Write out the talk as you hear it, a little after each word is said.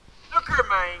here,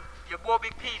 man. Your boy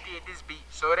Big P did this beat,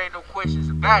 so it ain't no questions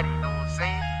about it, you know what I'm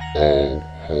saying? All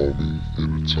homie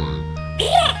entertainment.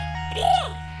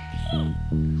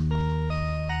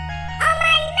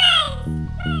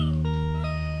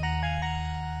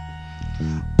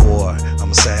 Boy,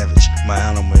 I'm a savage, my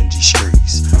animal in these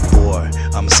streets. Boy,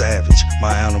 I'm a savage,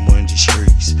 my animal in these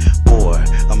streets. Boy,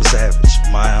 I'm a savage,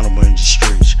 my animal in these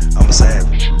streets. I'm a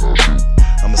savage,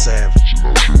 I'm a savage,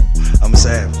 I'm a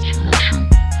savage.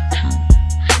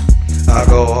 I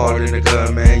go hard in the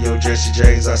gun, man, yo Jesse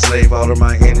James. I slave all of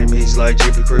my enemies like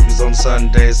Jiffy Creepers on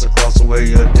Sundays across the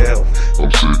way of death.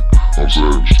 I'm sick, I'm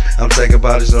savage. I'm taking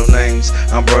bodies, no names,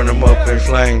 I'm burning them up in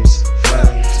flames.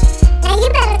 Now you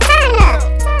better turn up.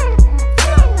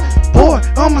 Boy,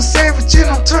 I'm a savage and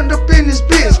I'm turned up in this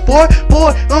bitch. Boy,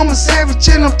 I'm a savage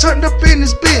and I'm turned up in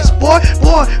this bitch. Boy,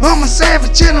 I'm a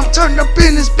savage and I'm turned up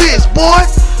in this bitch. Boy,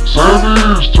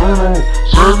 Savage, turn on,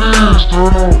 savage,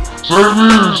 turn on,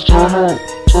 savage, turn on,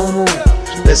 turn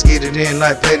on. let's get it in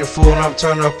like pay the fool. I'm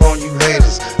turning up on you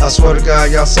haters. I swear to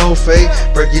God, y'all so fake.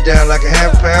 Break you down like a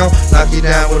half pound, knock you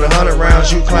down with 100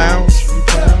 rounds, you clowns.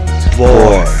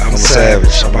 Boy, I'm a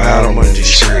savage, I'm an animal in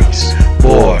these streets.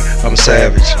 Boy, I'm a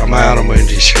savage, I'm an animal in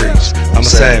these streets. I'm a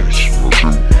savage,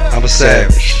 I'm a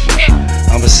savage,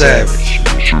 I'm a savage.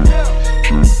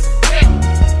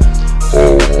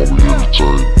 All homie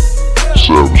entertainment.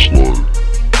 Savage Life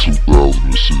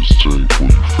 2016 for you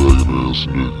faggot ass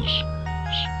niggas.